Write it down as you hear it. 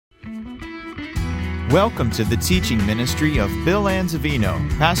Welcome to the teaching ministry of Bill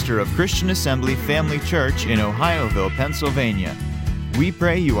Anzavino, pastor of Christian Assembly Family Church in Ohioville, Pennsylvania. We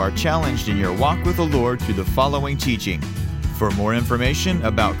pray you are challenged in your walk with the Lord through the following teaching. For more information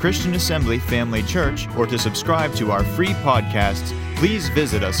about Christian Assembly Family Church or to subscribe to our free podcasts, please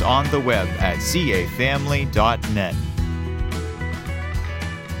visit us on the web at cafamily.net.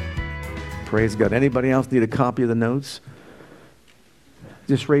 Praise God. Anybody else need a copy of the notes?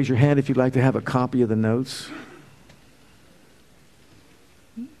 Just raise your hand if you'd like to have a copy of the notes.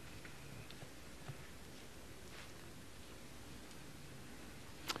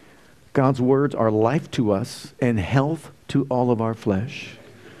 God's words are life to us and health to all of our flesh.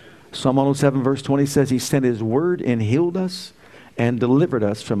 Psalm 107 verse 20 says He sent His word and healed us and delivered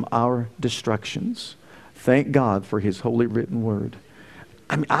us from our destructions. Thank God for His holy written word.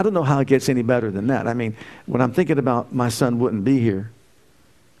 I don't know how it gets any better than that. When I'm thinking about my son wouldn't be here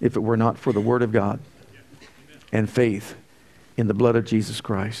if it were not for the Word of God and faith in the blood of Jesus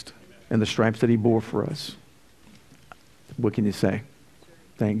Christ and the stripes that He bore for us. What can you say?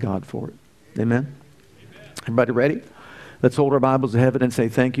 Thank God for it. Amen? Everybody ready? Let's hold our Bibles to heaven and say,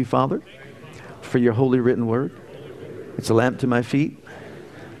 thank you, Father, for your holy written word. It's a lamp to my feet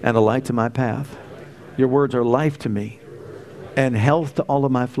and a light to my path. Your words are life to me and health to all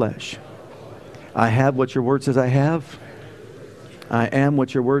of my flesh. I have what your word says I have. I am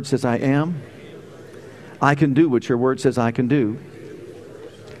what your word says I am. I can do what your word says I can do.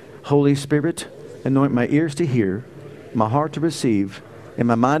 Holy Spirit, anoint my ears to hear, my heart to receive, and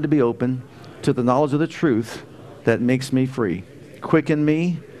my mind to be open to the knowledge of the truth that makes me free. Quicken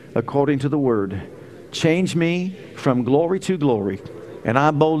me according to the word. Change me from glory to glory. And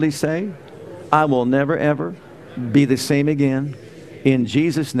I boldly say, I will never ever be the same again. In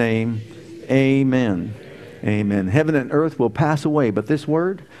Jesus' name, amen. Amen. Heaven and earth will pass away, but this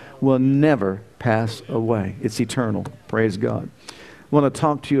word will never pass away. It's eternal. Praise God. I want to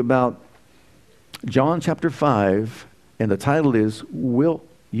talk to you about John chapter 5, and the title is, Will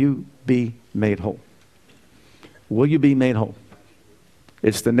You Be Made Whole? Will you be made whole?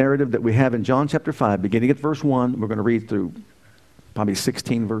 It's the narrative that we have in John chapter 5, beginning at verse 1. We're going to read through probably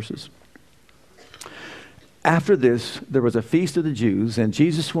 16 verses. After this, there was a feast of the Jews, and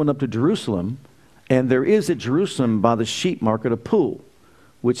Jesus went up to Jerusalem. And there is at Jerusalem by the sheep market a pool,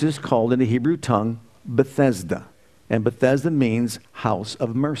 which is called in the Hebrew tongue Bethesda. And Bethesda means house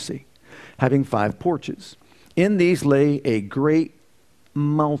of mercy, having 5 porches. In these lay a great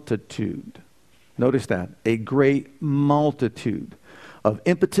multitude. Notice that, a great multitude of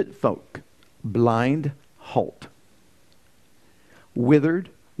impotent folk, blind, halt, withered,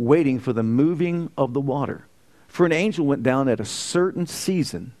 waiting for the moving of the water. For an angel went down at a certain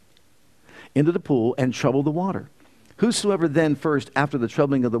season into the pool and troubled the water. Whosoever then first after the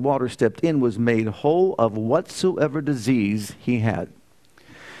troubling of the water stepped in was made whole of whatsoever disease he had.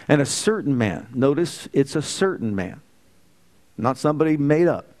 And a certain man, notice it's a certain man, not somebody made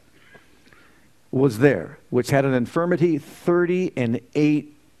up, was there, which had an infirmity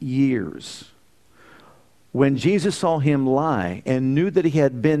 38 years. When Jesus saw him lie and knew that he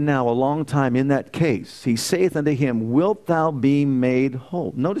had been now a long time in that case, he saith unto him, Wilt thou be made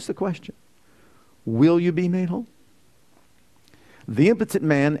whole? Notice the question. Will you be made whole? The impotent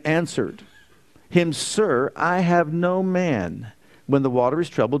man answered him, Sir, I have no man when the water is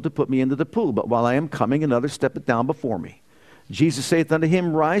troubled to put me into the pool, but while I am coming, another steppeth down before me. Jesus saith unto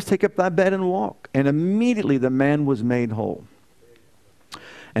him, Rise, take up thy bed and walk. And immediately the man was made whole,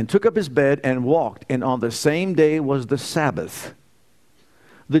 and took up his bed and walked. And on the same day was the Sabbath.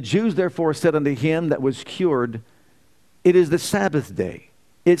 The Jews therefore said unto him that was cured, It is the Sabbath day.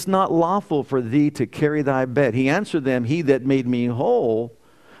 It's not lawful for thee to carry thy bed. He answered them, He that made me whole,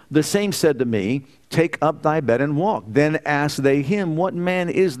 the same said to me, Take up thy bed and walk. Then asked they him, What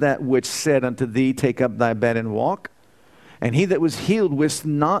man is that which said unto thee, Take up thy bed and walk? And he that was healed wist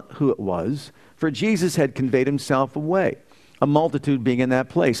not who it was, for Jesus had conveyed himself away, a multitude being in that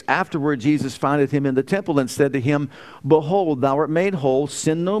place. Afterward Jesus findeth him in the temple and said to him, Behold, thou art made whole,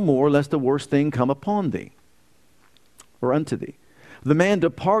 sin no more, lest the worst thing come upon thee, or unto thee. The man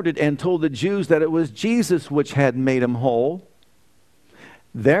departed and told the Jews that it was Jesus which had made him whole.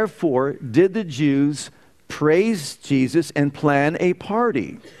 Therefore did the Jews praise Jesus and plan a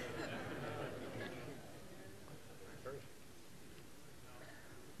party.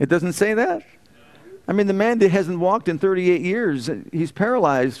 It doesn't say that. The man that hasn't walked in 38 years, he's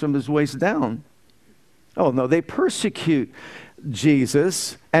paralyzed from his waist down. Oh no, they persecute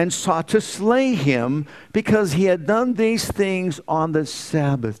Jesus and sought to slay him because he had done these things on the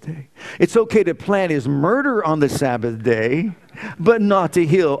Sabbath day. It's okay to plan his murder on the Sabbath day, but not to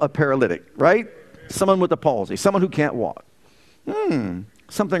heal a paralytic, right? Someone with a palsy, someone who can't walk.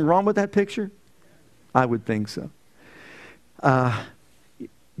 Something wrong with that picture? I would think so.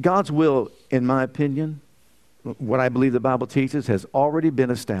 God's will, in my opinion, what I believe the Bible teaches, has already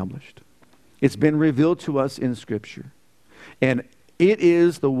been established. It's been revealed to us in Scripture. And it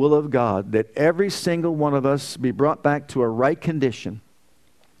is the will of God that every single one of us be brought back to a right condition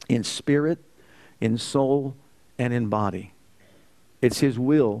in spirit, in soul, and in body. It's His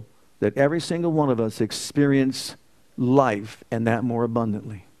will that every single one of us experience life, and that more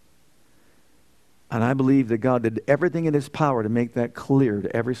abundantly. And I believe that God did everything in His power to make that clear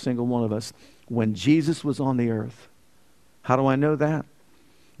to every single one of us when Jesus was on the earth. How do I know that?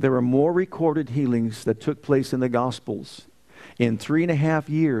 There were more recorded healings that took place in the Gospels in 3.5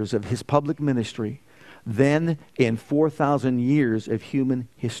 years of His public ministry than in 4,000 years of human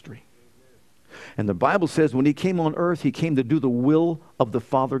history. And the Bible says when He came on earth, He came to do the will of the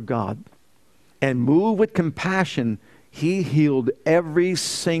Father God. And moved with compassion, He healed every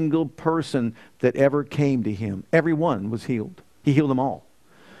single person that ever came to Him. Everyone was healed. He healed them all.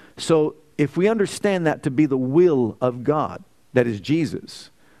 So if we understand that to be the will of God, that is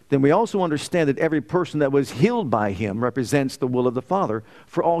Jesus, then we also understand that every person that was healed by Him represents the will of the Father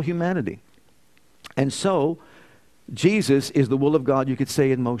for all humanity. And so, Jesus is the will of God, you could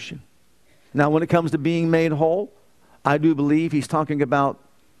say, in motion. Now, when it comes to being made whole, I do believe He's talking about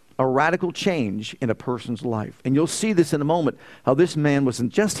a radical change in a person's life. And you'll see this in a moment, how this man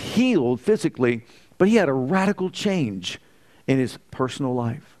wasn't just healed physically, but he had a radical change in his personal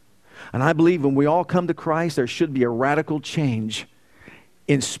life. And I believe when we all come to Christ, there should be a radical change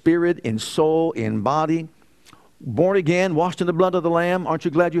in spirit, in soul, in body. Born again, washed in the blood of the Lamb. Aren't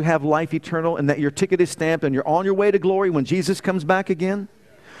you glad you have life eternal and that your ticket is stamped and you're on your way to glory when Jesus comes back again?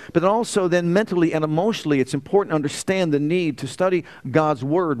 But also then mentally and emotionally, it's important to understand the need to study God's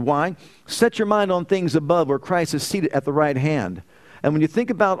Word. Why? Set your mind on things above where Christ is seated at the right hand. And when you think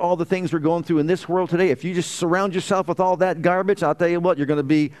about all the things we're going through in this world today, if you just surround yourself with all that garbage, I'll tell you what, you're going to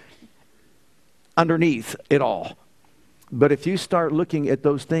be underneath it all. But if you start looking at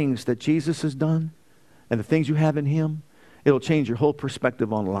those things that Jesus has done and the things you have in Him, it'll change your whole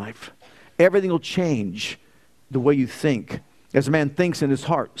perspective on life. Everything will change the way you think. As a man thinks in his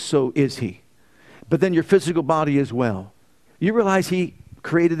heart, so is he. But then your physical body as well. You realize He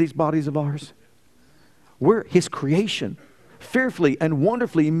created these bodies of ours? We're His creation. Fearfully and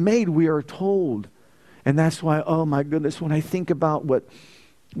wonderfully made, we are told. And that's why, oh my goodness, when I think about what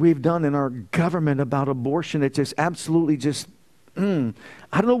we've done in our government about abortion, it's just absolutely just, I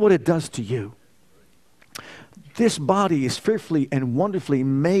don't know what it does to you. This body is fearfully and wonderfully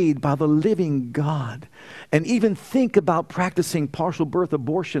made by the living God. And even think about practicing partial birth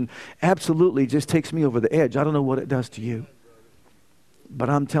abortion absolutely just takes me over the edge. I don't know what it does to you. But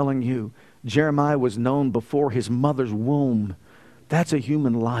I'm telling you, Jeremiah was known before his mother's womb. That's a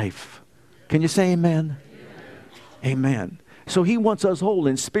human life. Can you say amen? Amen. So He wants us whole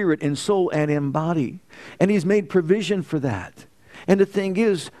in spirit, in soul, and in body. And He's made provision for that. And the thing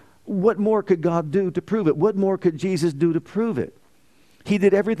is, what more could God do to prove it? What more could Jesus do to prove it? He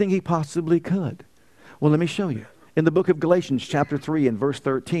did everything He possibly could. Well, let me show you. In the book of Galatians chapter 3 and verse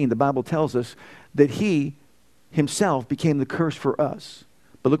 13, the Bible tells us that He Himself became the curse for us.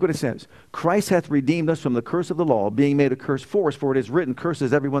 But look what it says. Christ hath redeemed us from the curse of the law, being made a curse for us, for it is written, cursed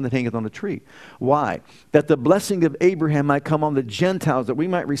is everyone that hangeth on a tree. Why? That the blessing of Abraham might come on the Gentiles, that we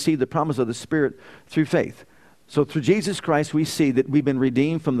might receive the promise of the Spirit through faith. So through Jesus Christ, we see that we've been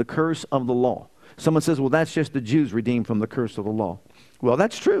redeemed from the curse of the law. Someone says, well, that's just the Jews redeemed from the curse of the law. Well,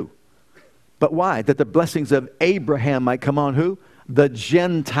 that's true. But why? That the blessings of Abraham might come on who? The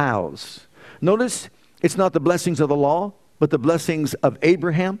Gentiles. Notice, it's not the blessings of the law, but the blessings of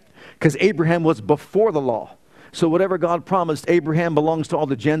Abraham, because Abraham was before the law. So whatever God promised Abraham belongs to all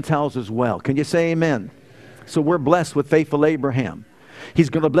the Gentiles as well. Can you say amen? So we're blessed with faithful Abraham. He's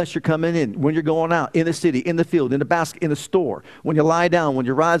going to bless your coming in, when you're going out, in the city, in the field, in the basket, in the store. When you lie down, when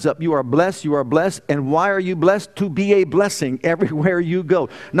you rise up, you are blessed, you are blessed. And why are you blessed? To be a blessing everywhere you go.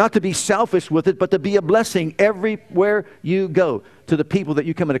 Not to be selfish with it, but to be a blessing everywhere you go to the people that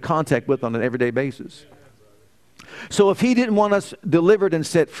you come into contact with on an everyday basis. So if He didn't want us delivered and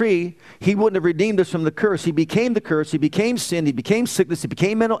set free, He wouldn't have redeemed us from the curse. He became the curse. He became sin. He became sickness. He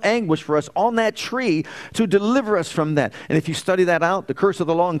became mental anguish for us on that tree to deliver us from that. And if you study that out, the curse of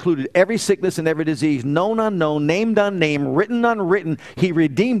the law included every sickness and every disease, known, unknown, named, unnamed, written, unwritten, He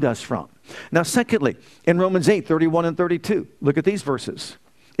redeemed us from. Now, secondly, in Romans 8, 31 and 32, look at these verses.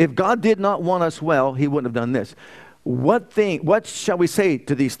 If God did not want us well, He wouldn't have done this. What shall we say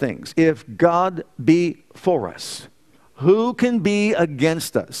to these things? If God be for us, who can be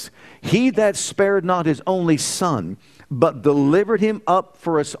against us? He that spared not his only Son, but delivered him up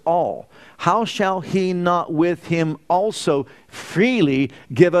for us all, how shall he not with him also freely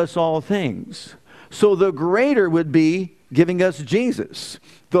give us all things? So the greater would be giving us Jesus.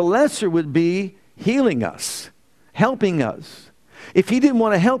 The lesser would be healing us, helping us. If he didn't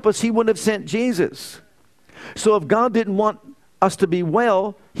want to help us, he wouldn't have sent Jesus. So if God didn't want us to be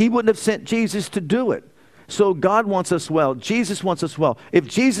well, he wouldn't have sent Jesus to do it. So God wants us well. Jesus wants us well. If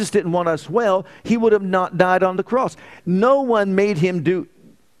Jesus didn't want us well, he would have not died on the cross. No one made him do,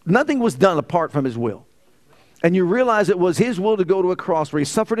 nothing was done apart from his will. And you realize it was his will to go to a cross where he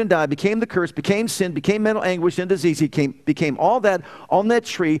suffered and died, became the curse, became sin, became mental anguish and disease. He became all that on that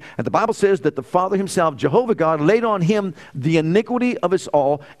tree. And the Bible says that the Father himself, Jehovah God, laid on him the iniquity of us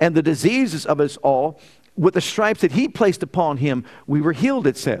all and the diseases of us all. With the stripes that he placed upon him, we were healed,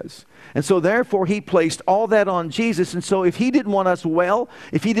 it says. And so therefore he placed all that on Jesus. And so if he didn't want us well,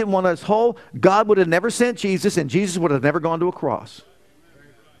 if he didn't want us whole, God would have never sent Jesus, and Jesus would have never gone to a cross.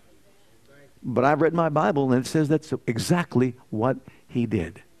 But I've read my Bible, and it says that's exactly what he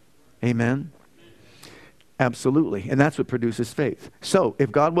did. Amen? Absolutely. And that's what produces faith. So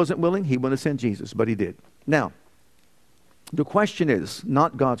if God wasn't willing, he wouldn't have sent Jesus, but he did. Now, the question is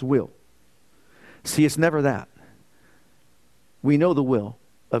not God's will. See, it's never that. We know the will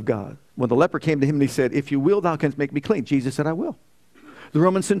of God. When the leper came to him and he said, if you will, thou canst make me clean. Jesus said, I will. The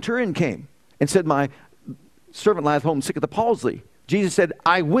Roman centurion came and said, my servant lieth home sick of the palsy. Jesus said,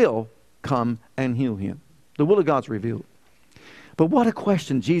 I will come and heal him. The will of God's revealed. But what a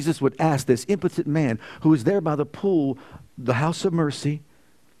question Jesus would ask this impotent man who was there by the pool, the house of mercy,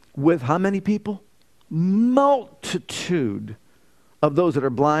 with how many people? Multitude of those that are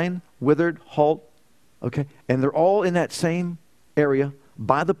blind, withered, halt, okay? And they're all in that same area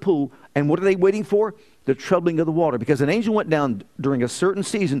by the pool. And what are they waiting for? The troubling of the water. Because an angel went down during a certain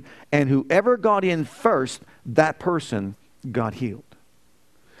season, and whoever got in first, that person got healed.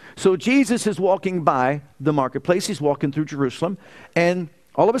 So Jesus is walking by the marketplace. He's walking through Jerusalem, and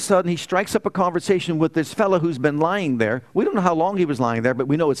all of a sudden he strikes up a conversation with this fellow who's been lying there. We don't know how long he was lying there, but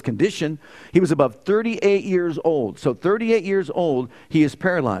we know his condition. He was above 38 years old. So 38 years old, he is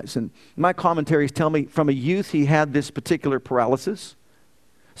paralyzed. And my commentaries tell me from a youth he had this particular paralysis.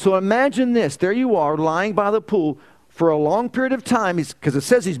 So imagine this. There you are lying by the pool for a long period of time, because it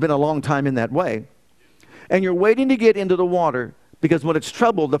says he's been a long time in that way. And you're waiting to get into the water, because when it's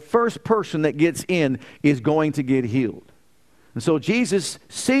troubled, the first person that gets in is going to get healed. And so Jesus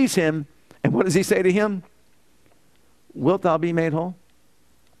sees him, and what does he say to him? Wilt thou be made whole?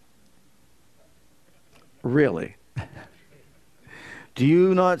 Really? Do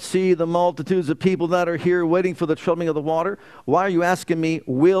you not see the multitudes of people that are here waiting for the troubling of the water? Why are you asking me,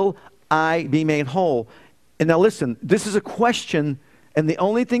 will I be made whole? And now listen, this is a question, and the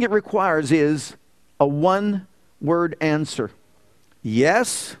only thing it requires is a one-word answer.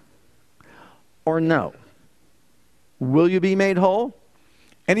 Yes or no? Will you be made whole?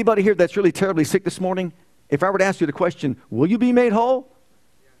 Anybody here that's really terribly sick this morning, if I were to ask you the question, will you be made whole?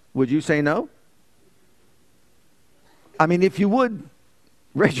 Would you say no? I mean, if you would,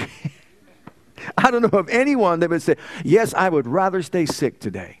 raise your hand. I don't know of anyone that would say, yes, I would rather stay sick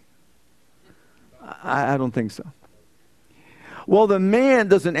today. I don't think so. Well, the man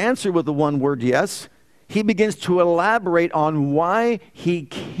doesn't answer with the one word yes. He begins to elaborate on why he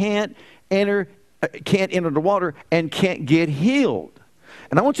can't enter the water and can't get healed.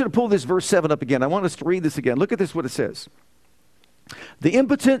 And I want you to pull this verse 7 up again. I want us to read this again. Look at this, what it says. The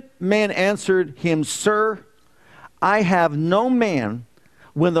impotent man answered him, Sir, I have no man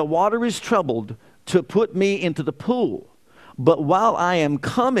when the water is troubled to put me into the pool. But while I am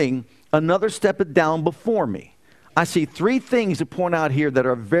coming, another steppeth down before me. I see three things to point out here that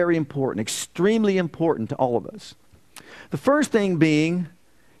are very important, extremely important to all of us. The first thing being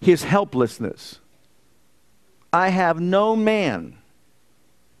his helplessness. I have no man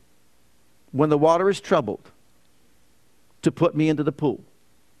when the water is troubled to put me into the pool.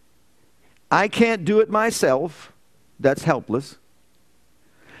 I can't do it myself. That's helpless.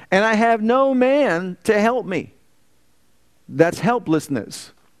 And I have no man to help me. That's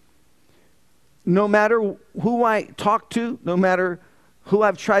helplessness. No matter who I talk to, no matter who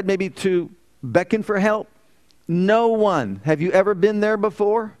I've tried maybe to beckon for help, no one. Have you ever been there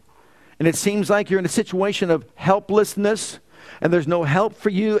before? And it seems like you're in a situation of helplessness, and there's no help for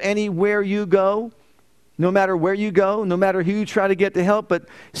you anywhere you go. No matter where you go, no matter who you try to get to help, but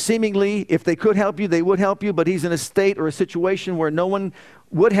seemingly if they could help you, they would help you, but he's in a state or a situation where no one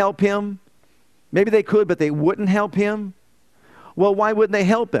would help him. Maybe they could, but they wouldn't help him. Well, why wouldn't they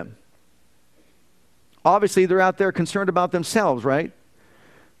help him? Obviously, they're out there concerned about themselves, right?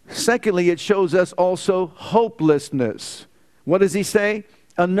 Secondly, it shows us also hopelessness. What does he say?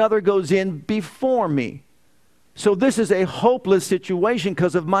 Another goes in before me. So this is a hopeless situation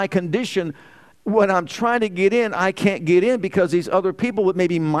because of my condition. When I'm trying to get in, I can't get in because these other people with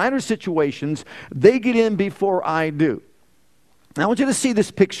maybe minor situations, they get in before I do. Now, I want you to see this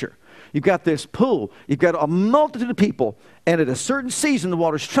picture. You've got this pool. You've got a multitude of people. And at a certain season, the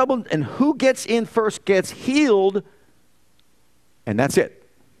water's troubled. And who gets in first gets healed. And that's it.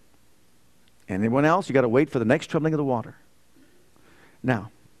 Anyone else, you got to wait for the next troubling of the water.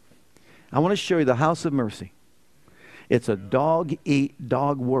 Now, I want to show you the house of mercy. It's a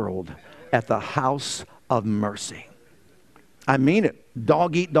dog-eat-dog world at the house of mercy. I mean it.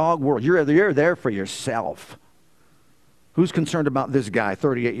 Dog-eat-dog world. You're there for yourself. Who's concerned about this guy,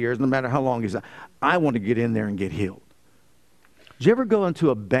 38 years, no matter how long he's at? I want to get in there and get healed. Did you ever go into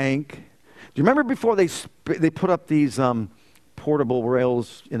a bank? Do you remember before they put up these portable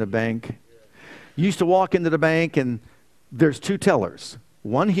rails in a bank? You used to walk into the bank and there's two tellers,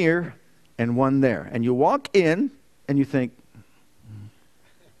 one here and one there. And you walk in and you think,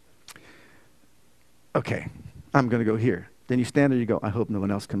 okay, I'm going to go here. Then you stand there and you go, I hope no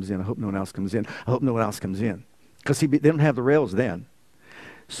one else comes in. I hope no one else comes in. I hope no one else comes in. Because they don't have the rails then.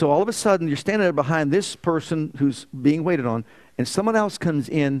 So all of a sudden, you're standing there behind this person who's being waited on, and someone else comes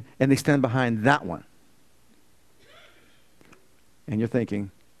in and they stand behind that one. And you're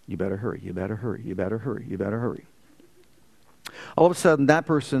thinking, you better hurry, you better hurry, you better hurry, you better hurry. All of a sudden, that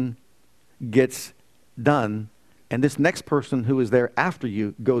person gets done, and this next person who is there after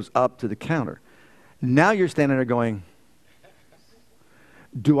you goes up to the counter. Now you're standing there going,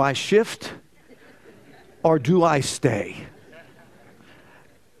 do I shift or do I stay?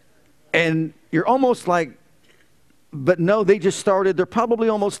 And you're almost like, but no, they just started. They're probably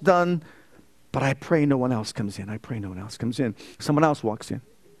almost done, but I pray no one else comes in. I pray no one else comes in. Someone else walks in.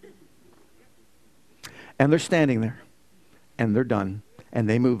 And they're standing there, and they're done, and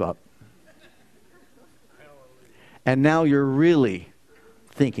they move up. And now you're really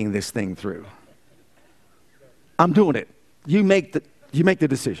thinking this thing through. I'm doing it. You make the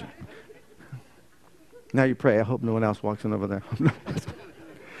decision. Now you pray, I hope no one else walks in over there.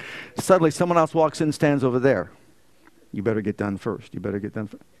 Suddenly someone else walks in and stands over there. You better get done first. You better get done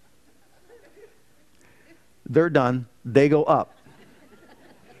first. They're done. They go up.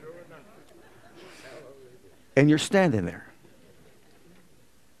 And you're standing there.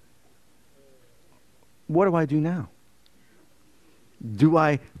 What do I do now? Do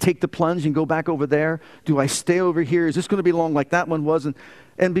I take the plunge and go back over there? Do I stay over here? Is this going to be long like that one was?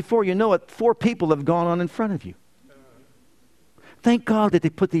 And before you know it, 4 people have gone on in front of you. Thank God that they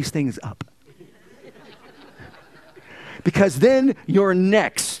put these things up. Because then you're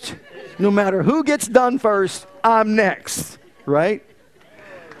next. No matter who gets done first, I'm next. Right?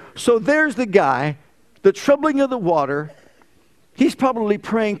 So there's the guy, the troubling of the water. He's probably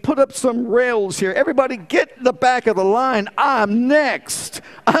praying, put up some rails here. Everybody get in the back of the line. I'm next.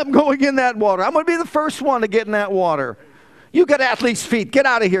 I'm going in that water. I'm going to be the first one to get in that water. You got athlete's feet. Get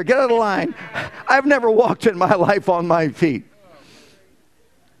out of here. Get out of the line. I've never walked in my life on my feet.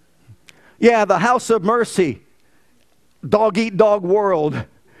 Yeah, the house of mercy. Dog-eat-dog world.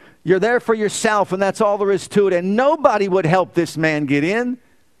 You're there for yourself, and that's all there is to it. And nobody would help this man get in.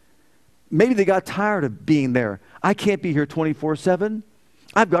 Maybe they got tired of being there. I can't be here 24/7.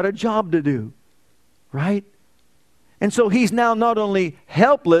 I've got a job to do. Right? And so he's now not only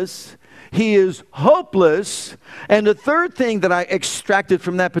helpless, he is hopeless. And the third thing that I extracted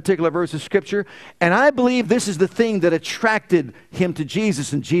from that particular verse of Scripture, and I believe this is the thing that attracted him to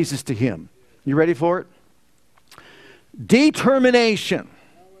Jesus and Jesus to him. You ready for it? Determination.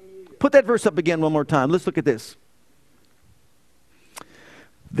 Put that verse up again one more time. Let's look at this.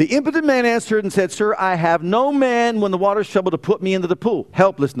 The impotent man answered and said, Sir, I have no man when the water's troubled to put me into the pool.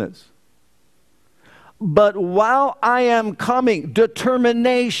 Helplessness. But while I am coming,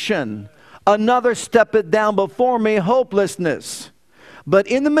 determination. Another steppeth down before me, hopelessness. But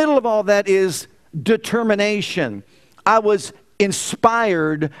in the middle of all that is determination. I was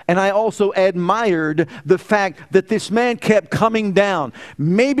inspired, and I also admired the fact that this man kept coming down.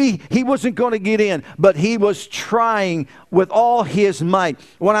 Maybe he wasn't going to get in, but he was trying with all his might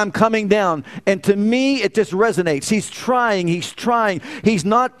when I'm coming down. And to me, it just resonates. He's trying. He's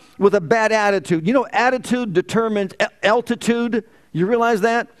not with a bad attitude. You know, attitude determines altitude. You realize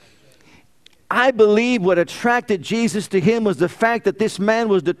that? I believe what attracted Jesus to him was the fact that this man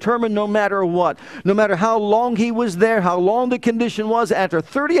was determined no matter what. No matter how long he was there, how long the condition was. After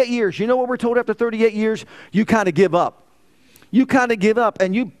 38 years, you know what we're told after 38 years? You kind of give up. you kind of give up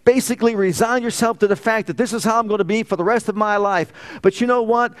and you basically resign yourself to the fact that this is how I'm going to be for the rest of my life. But you know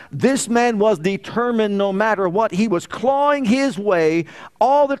what? This man was determined no matter what. He was clawing his way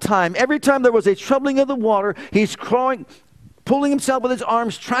all the time. Every time there was a troubling of the water, he's clawing, pulling himself with his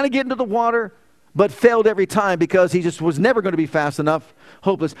arms, trying to get into the water, but failed every time because he just was never going to be fast enough,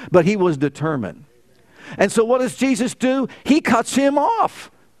 hopeless. But he was determined. And so what does Jesus do? He cuts him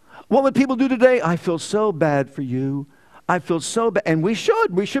off. What would people do today? I feel so bad for you. I feel so bad. And we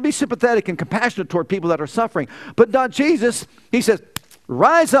should. We should be sympathetic and compassionate toward people that are suffering. But not Jesus. He says,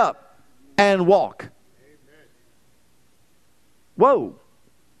 rise up and walk. Amen. Whoa.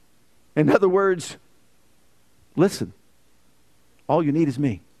 In other words, listen. All you need is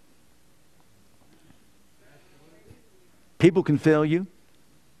me. People can fail you.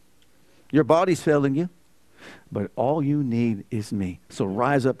 Your body's failing you. But all you need is me. So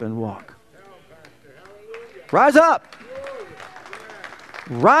rise up and walk. Rise up.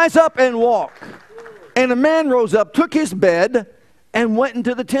 Rise up and walk. And a man rose up, took his bed, and went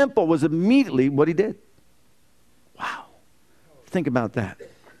into the temple. Was immediately what he did. Wow. Think about that.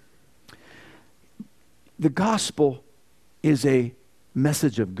 The gospel is a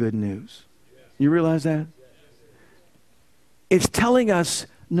message of good news. You realize that? It's telling us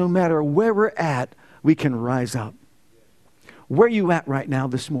no matter where we're at, we can rise up. Where are you at right now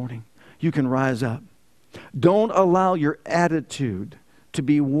this morning? You can rise up. Don't allow your attitude to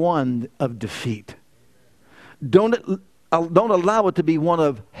be one of defeat. Don't allow it to be one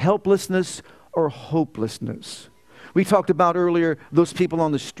of helplessness or hopelessness. We talked about earlier those people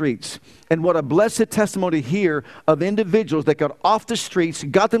on the streets. And what a blessed testimony here of individuals that got off the streets,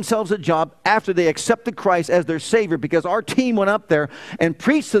 got themselves a job after they accepted Christ as their Savior, because our team went up there and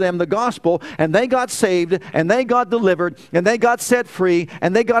preached to them the gospel, and they got saved, and they got delivered, and they got set free,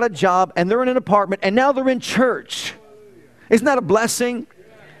 and they got a job, and they're in an apartment, and now they're in church. Isn't that a blessing?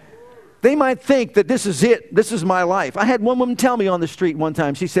 They might think that this is it. This is my life. I had one woman tell me on the street one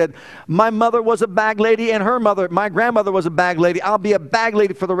time. She said, my mother was a bag lady and my grandmother was a bag lady. I'll be a bag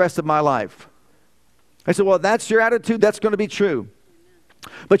lady for the rest of my life. I said, well, that's your attitude. That's going to be true.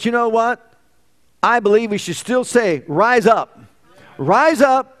 But you know what? I believe we should still say, rise up. Rise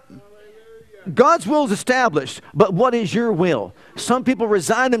up. God's will is established, but what is your will? Some people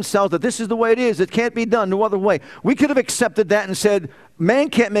resign themselves that this is the way it is. It can't be done no other way. We could have accepted that and said,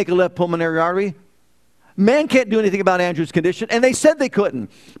 man can't make a left pulmonary artery. Man can't do anything about Andrew's condition. And they said they couldn't.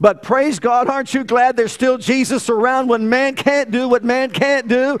 But praise God, aren't you glad there's still Jesus around when man can't do what man can't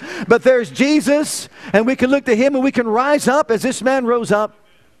do? But there's Jesus, and we can look to him and we can rise up as this man rose up.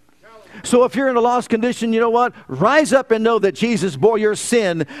 So if you're in a lost condition, you know what? Rise up and know that Jesus bore your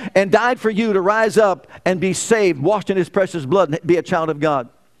sin and died for you to rise up and be saved, washed in his precious blood, and be a child of God.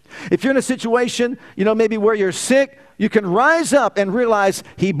 If you're in a situation, maybe where you're sick, you can rise up and realize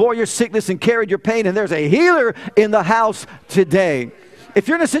he bore your sickness and carried your pain, and there's a healer in the house today. If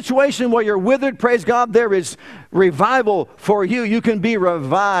you're in a situation where you're withered, praise God, there is revival for you. You can be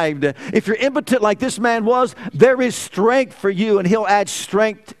revived. If you're impotent like this man was, there is strength for you, and he'll add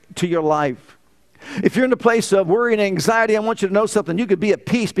strength to your life. If you're in a place of worry and anxiety, I want you to know something. You could be at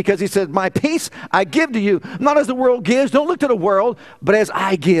peace because he said, my peace I give to you, not as the world gives. Don't look to the world, but as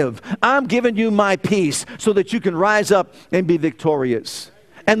I give. I'm giving you my peace so that you can rise up and be victorious.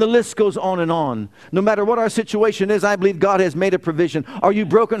 And the list goes on and on. No matter what our situation is, I believe God has made a provision. Are you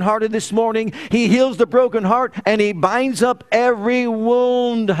brokenhearted this morning? He heals the broken heart and he binds up every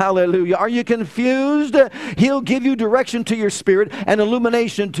wound. Hallelujah. Are you confused? He'll give you direction to your spirit and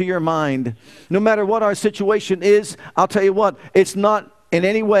illumination to your mind. No matter what our situation is, I'll tell you what, it's not in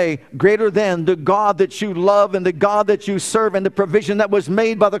any way greater than the God that you love and the God that you serve and the provision that was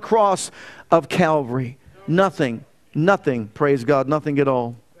made by the cross of Calvary. Nothing. Nothing, praise God, nothing at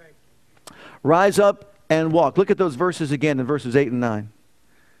all. Rise up and walk. Look at those verses again in verses 8 and 9.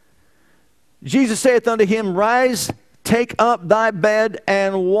 Jesus saith unto him, rise, take up thy bed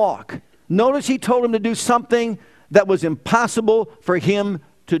and walk. Notice he told him to do something that was impossible for him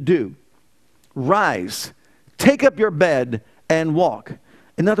to do. Rise, take up your bed and walk.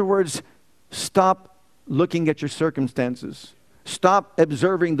 In other words, stop looking at your circumstances. Stop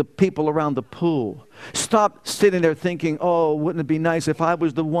observing the people around the pool. Stop sitting there thinking, oh, wouldn't it be nice if I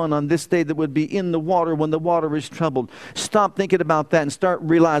was the one on this day that would be in the water when the water is troubled. Stop thinking about that and start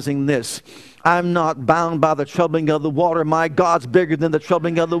realizing this. I'm not bound by the troubling of the water. My God's bigger than the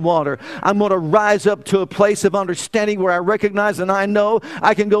troubling of the water. I'm going to rise up to a place of understanding where I recognize and I know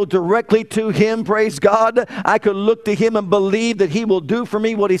I can go directly to Him, praise God. I could look to Him and believe that He will do for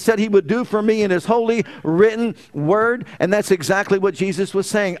me what He said He would do for me in His holy written word. And that's exactly what Jesus was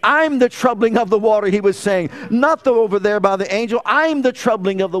saying. I'm the troubling of the water, He was saying. Not the over there by the angel. I'm the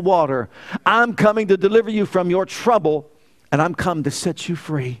troubling of the water. I'm coming to deliver you from your trouble, and I'm come to set you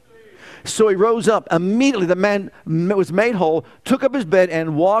free. So he rose up. Immediately the man was made whole, took up his bed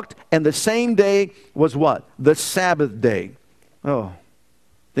and walked. And the same day was what? The Sabbath day. Oh,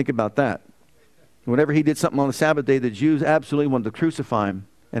 think about that. Whenever he did something on the Sabbath day, the Jews absolutely wanted to crucify him.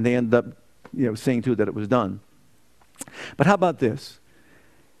 And they ended up, seeing to it that it was done. But how about this?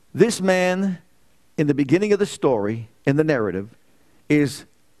 This man, in the beginning of the story, in the narrative, is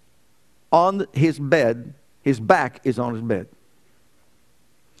on his bed. His back is on his bed.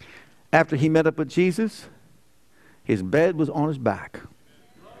 After he met up with Jesus, his bed was on his back.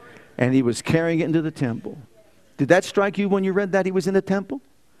 And he was carrying it into the temple. Did that strike you when you read that he was in the temple?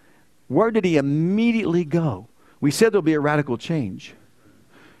 Where did he immediately go? We said there'll be a radical change.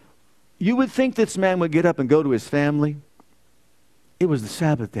 You would think this man would get up and go to his family. It was the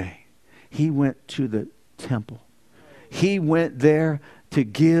Sabbath day. He went to the temple. He went there to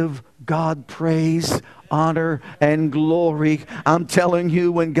give God praise, honor, and glory. I'm telling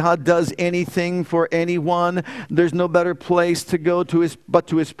you, when God does anything for anyone, there's no better place to go to but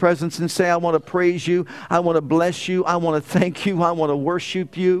to His presence and say, I want to praise you, I want to bless you, I want to thank you, I want to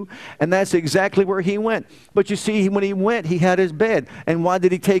worship you. And that's exactly where he went. But you see, when he went, he had his bed. And why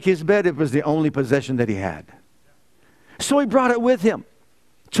did he take his bed? It was the only possession that he had. So he brought it with him,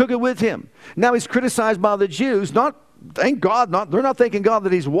 took it with him. Now he's criticized by the Jews, thank God, they're not thanking God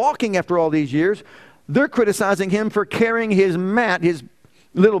that he's walking after all these years. They're criticizing him for carrying his mat, his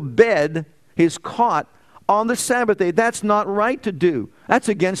little bed, his cot, on the Sabbath day. That's not right to do. That's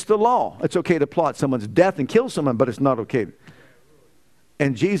against the law. It's okay to plot someone's death and kill someone, but it's not okay.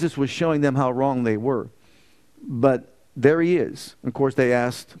 And Jesus was showing them how wrong they were. But there he is. Of course, they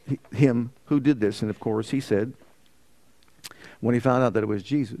asked him who did this. And of course, he said, when he found out that it was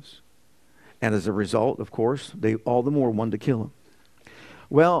Jesus. And as a result, of course, they all the more wanted to kill him.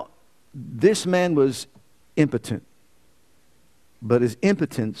 Well, this man was impotent. But his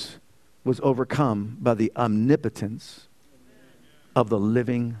impotence was overcome by the omnipotence of the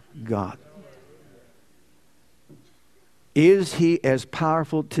living God. Is he as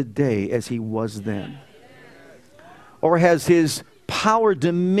powerful today as he was then? Or has his power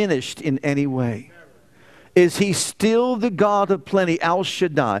diminished in any way? Is he still the God of plenty, El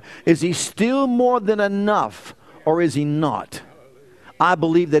Shaddai? Is he still more than enough, or is he not? I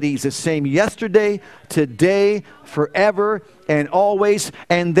believe that he's the same yesterday, today, forever, and always.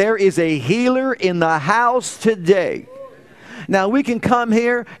 And there is a healer in the house today. Now we can come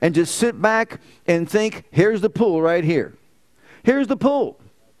here and just sit back and think, here's the pool right here. Here's the pool.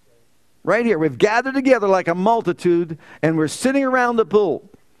 Right here. We've gathered together like a multitude, and we're sitting around the pool.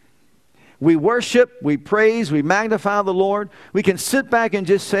 We worship, we praise, we magnify the Lord. We can sit back and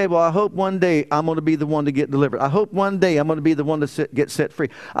just say, well, I hope one day I'm going to be the one to get delivered. I hope one day I'm going to be the one to get set free.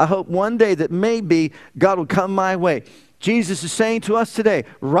 I hope one day that maybe God will come my way. Jesus is saying to us today,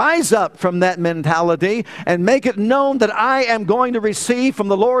 rise up from that mentality and make it known that I am going to receive from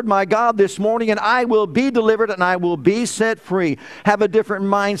the Lord my God this morning, and I will be delivered and I will be set free. Have a different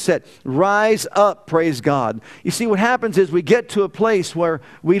mindset. Rise up, praise God. You see, what happens is we get to a place where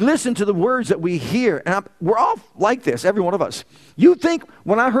we listen to the words that we hear, and we're all like this, every one of us. You think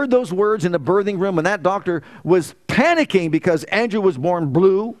when I heard those words in the birthing room and that doctor was panicking because Andrew was born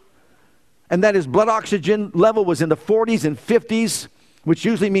blue, and that his blood oxygen level was in the 40s and 50s, which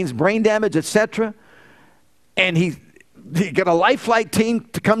usually means brain damage, etc. And he got a life flight team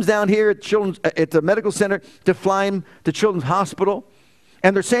that comes down here at the medical center to fly him to Children's Hospital.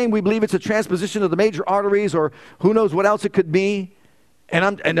 And they're saying we believe it's a transposition of the major arteries, or who knows what else it could be.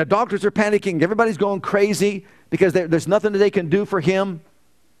 And the doctors are panicking. Everybody's going crazy because there's nothing that they can do for him.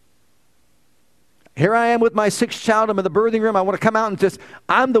 Here I am with my sixth child. I'm in the birthing room. I want to come out and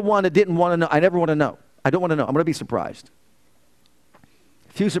I'm the one that didn't want to know. I never want to know. I don't want to know. I'm going to be surprised.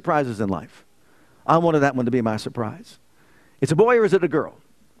 Few surprises in life. I wanted that one to be my surprise. It's a boy or is it a girl?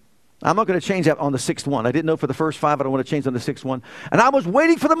 I'm not going to change that on the sixth one. I didn't know for the first five. I don't want to change on the sixth one. And I was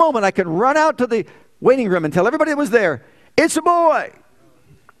waiting for the moment I could run out to the waiting room and tell everybody that was there, it's a boy.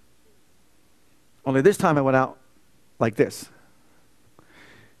 Only this time I went out like this.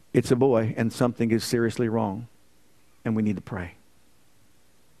 It's a boy, and something is seriously wrong, and we need to pray.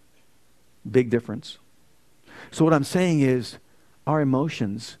 Big difference. So what I'm saying is, our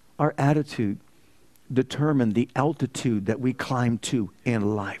emotions Our attitude determines the altitude that we climb to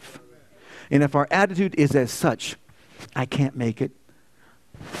in life. And if our attitude is as such, I can't make it.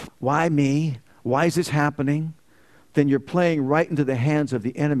 Why me? Why is this happening? Then you're playing right into the hands of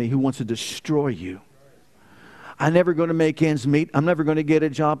the enemy who wants to destroy you. I'm never going to make ends meet. I'm never going to get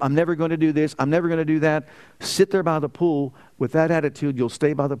a job. I'm never going to do this. I'm never going to do that. Sit there by the pool. With that attitude, you'll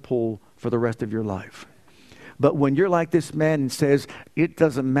stay by the pool for the rest of your life. But when you're like this man and says, it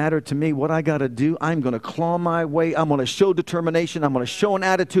doesn't matter to me what I got to do, I'm going to claw my way. I'm going to show determination. I'm going to show an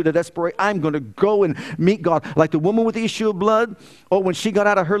attitude of desperation. I'm going to go and meet God. Like the woman with the issue of blood, or when she got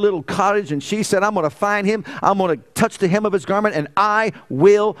out of her little cottage and she said, I'm going to find him. I'm going to touch the hem of his garment and I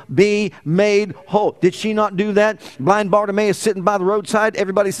will be made whole. Did she not do that? Blind Bartimaeus sitting by the roadside,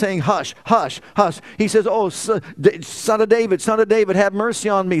 everybody saying, hush, hush, hush. He says, oh, son of David, have mercy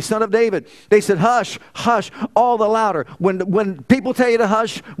on me, son of David. They said, hush, hush. All the louder. When people tell you to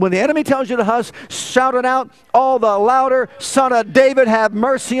hush, when the enemy tells you to hush, shout it out all the louder. Son of David, have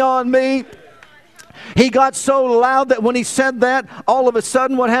mercy on me. He got so loud that when he said that, all of a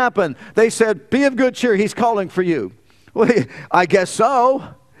sudden what happened? They said, be of good cheer, he's calling for you. Well, I guess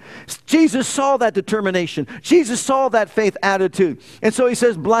so. Jesus saw that determination. Jesus saw that faith attitude. And so he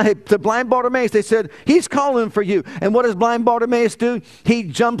says to blind Bartimaeus, they said, he's calling for you. And what does blind Bartimaeus do? He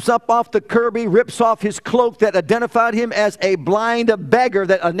jumps up off the curb. He rips off his cloak that identified him as a blind beggar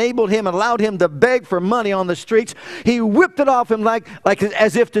that enabled him and allowed him to beg for money on the streets. He whipped it off him like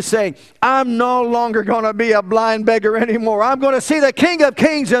as if to say, I'm no longer going to be a blind beggar anymore. I'm going to see the King of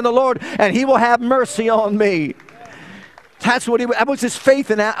Kings and the Lord, and he will have mercy on me. That was his faith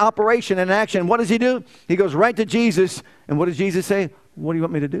in operation and action. What does he do? He goes right to Jesus. And what does Jesus say? What do you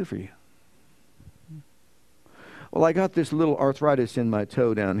want me to do for you? Well, I got this little arthritis in my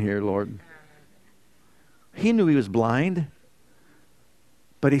toe down here, Lord. He knew he was blind.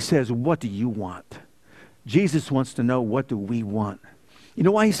 But he says, what do you want? Jesus wants to know, what do we want? You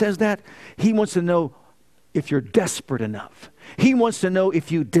know why he says that? He wants to know if you're desperate enough. He wants to know if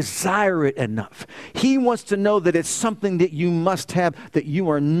you desire it enough. He wants to know that it's something that you must have, that you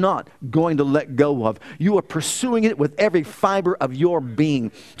are not going to let go of. You are pursuing it with every fiber of your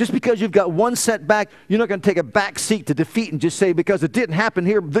being. Just because you've got one setback, you're not going to take a back seat to defeat and just say, because it didn't happen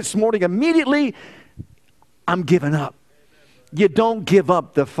here this morning, immediately, I'm giving up. You don't give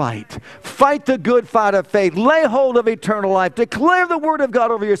up the fight. Fight the good fight of faith. Lay hold of eternal life. Declare the word of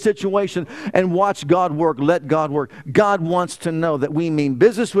God over your situation and watch God work. Let God work. God wants to know that we mean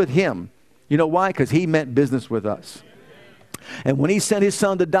business with him. You know why? Because he meant business with us. And when he sent his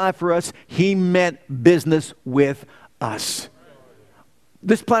son to die for us, he meant business with us.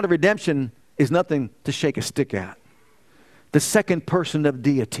 This plan of redemption is nothing to shake a stick at. The second person of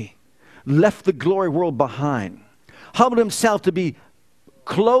deity left the glory world behind, humbled himself to be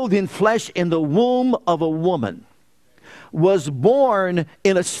clothed in flesh in the womb of a woman, was born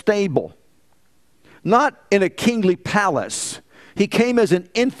in a stable, not in a kingly palace. He came as an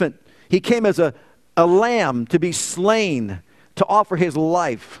infant. He came as a lamb to be slain, to offer his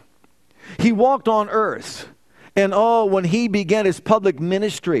life. He walked on earth. And when he began his public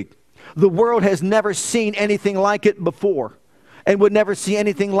ministry, the world has never seen anything like it before and would never see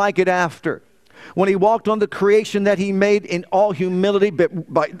anything like it after. When he walked on the creation that he made in all humility,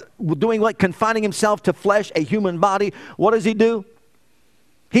 but by doing confining himself to flesh, a human body, what does he do?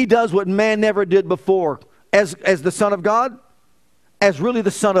 He does what man never did before. As the Son of God, as really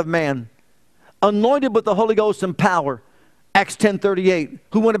the Son of Man, anointed with the Holy Ghost and power, Acts 10:38,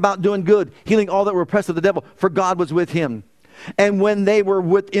 who went about doing good, healing all that were oppressed of the devil, for God was with him. And when they were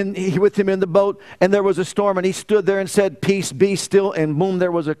with him in the boat, and there was a storm, and he stood there and said, peace, be still, and boom,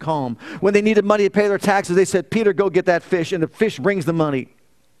 there was a calm. When they needed money to pay their taxes, they said, Peter, go get that fish, and the fish brings the money.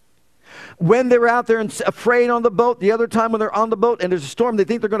 When they were out there and afraid on the boat, the other time when they're on the boat and there's a storm, they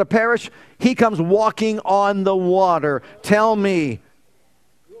think they're going to perish, he comes walking on the water. Tell me,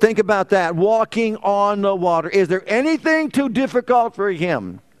 think about that, walking on the water. Is there anything too difficult for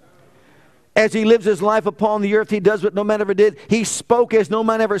him? As he lives his life upon the earth, he does what no man ever did. He spoke as no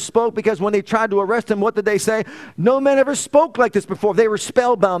man ever spoke, because when they tried to arrest him, what did they say? No man ever spoke like this before. They were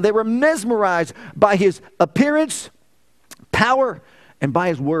spellbound. They were mesmerized by his appearance, power, and by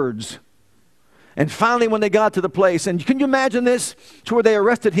his words. And finally, when they got to the place, and can you imagine this? To where they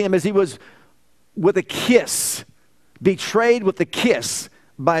arrested him as he was with a kiss, betrayed with a kiss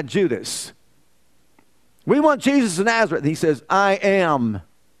by Judas. We want Jesus of Nazareth. He says, I am.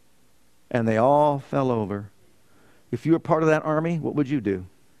 And they all fell over. If you were part of that army, what would you do?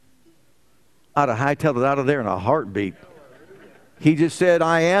 I'd have hightailed it out of there in a heartbeat. He just said,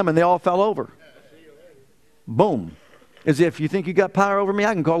 I am, and they all fell over. Boom. As if you think you got power over me,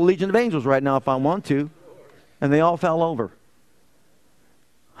 I can call a legion of angels right now if I want to. And they all fell over.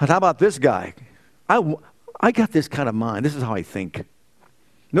 And how about this guy? I got this kind of mind. This is how I think. You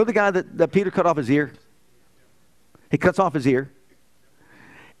know the guy that Peter cut off his ear? He cuts off his ear.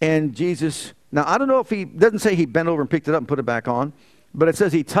 And Jesus, now I don't know if he, doesn't say he bent over and picked it up and put it back on, but it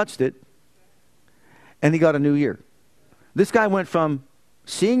says he touched it and he got a new ear. This guy went from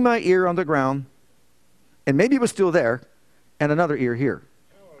seeing my ear on the ground, and maybe it was still there, and another ear here.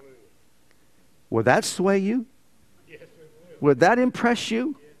 Would that sway you? Would that impress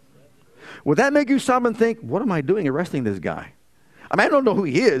you? Would that make you stop and think, what am I doing arresting this guy? I mean, I don't know who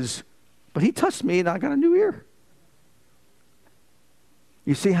he is, but he touched me and I got a new ear.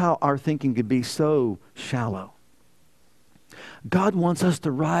 You see how our thinking could be so shallow. God wants us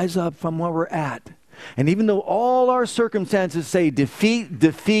to rise up from where we're at. And even though all our circumstances say defeat,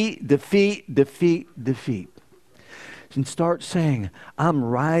 defeat, defeat, defeat, defeat, and start saying, I'm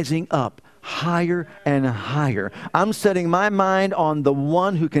rising up higher and higher. I'm setting my mind on the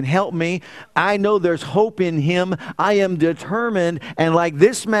one who can help me. I know there's hope in him. I am determined. And like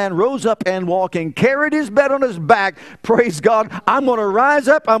this man rose up and walked and carried his bed on his back, praise God, I'm going to rise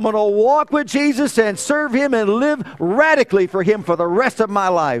up. I'm going to walk with Jesus and serve him and live radically for him for the rest of my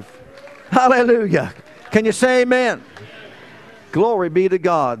life. Hallelujah. Can you say amen? Glory be to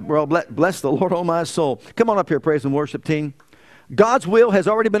God. Well, bless the Lord, oh my soul. Come on up here, praise and worship team. God's will has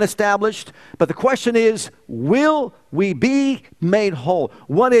already been established, but the question is, will we be made whole?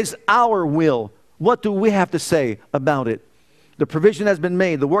 What is our will? What do we have to say about it? The provision has been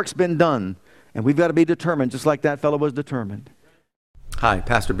made. The work's been done. And we've got to be determined, just like that fellow was determined. Hi,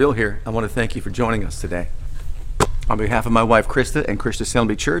 Pastor Bill here. I want to thank you for joining us today. On behalf of my wife, Krista, and Christian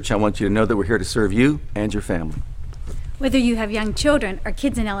Assembly Church, I want you to know that we're here to serve you and your family. Whether you have young children or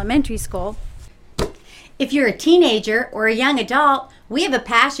kids in elementary school, if you're a teenager or a young adult, we have a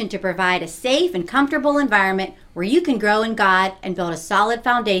passion to provide a safe and comfortable environment where you can grow in God and build a solid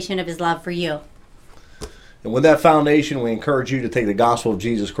foundation of his love for you. And with that foundation, we encourage you to take the gospel of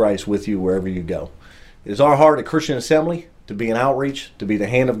Jesus Christ with you wherever you go. It is our heart at Christian Assembly to be an outreach, to be the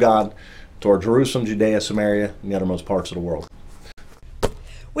hand of God toward Jerusalem, Judea, Samaria, and the uttermost parts of the world.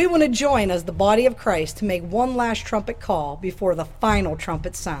 We want to join as the body of Christ to make one last trumpet call before the final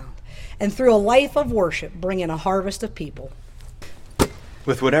trumpet sound, and through a life of worship, bring in a harvest of people.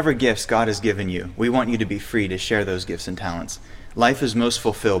 With whatever gifts God has given you, we want you to be free to share those gifts and talents. Life is most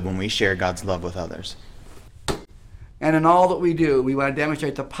fulfilled when we share God's love with others. And in all that we do, we want to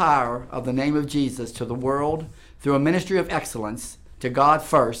demonstrate the power of the name of Jesus to the world through a ministry of excellence to God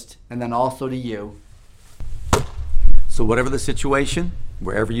first, and then also to you. So whatever the situation,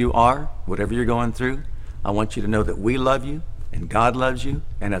 wherever you are, whatever you're going through, I want you to know that we love you, and God loves you,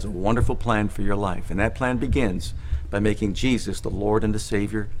 and has a wonderful plan for your life. And that plan begins by making Jesus the Lord and the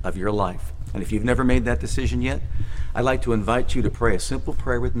Savior of your life. And if you've never made that decision yet, I'd like to invite you to pray a simple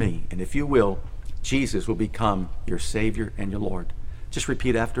prayer with me. And if you will, Jesus will become your Savior and your Lord. Just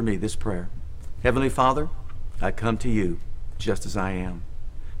repeat after me this prayer. Heavenly Father, I come to you just as I am.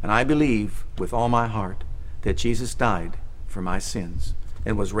 And I believe with all my heart that Jesus died for my sins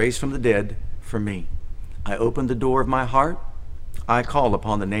and was raised from the dead for me. I open the door of my heart. I call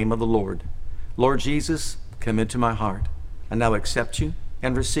upon the name of the Lord. Lord Jesus, come into my heart. I now accept you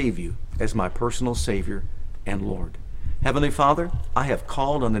and receive you as my personal Savior and Lord. Heavenly Father, I have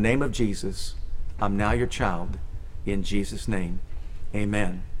called on the name of Jesus. I'm now your child. In Jesus' name,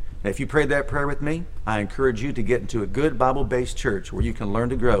 amen. Now, if you prayed that prayer with me, I encourage you to get into a good Bible-based church where you can learn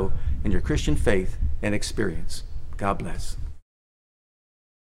to grow in your Christian faith and experience. God bless.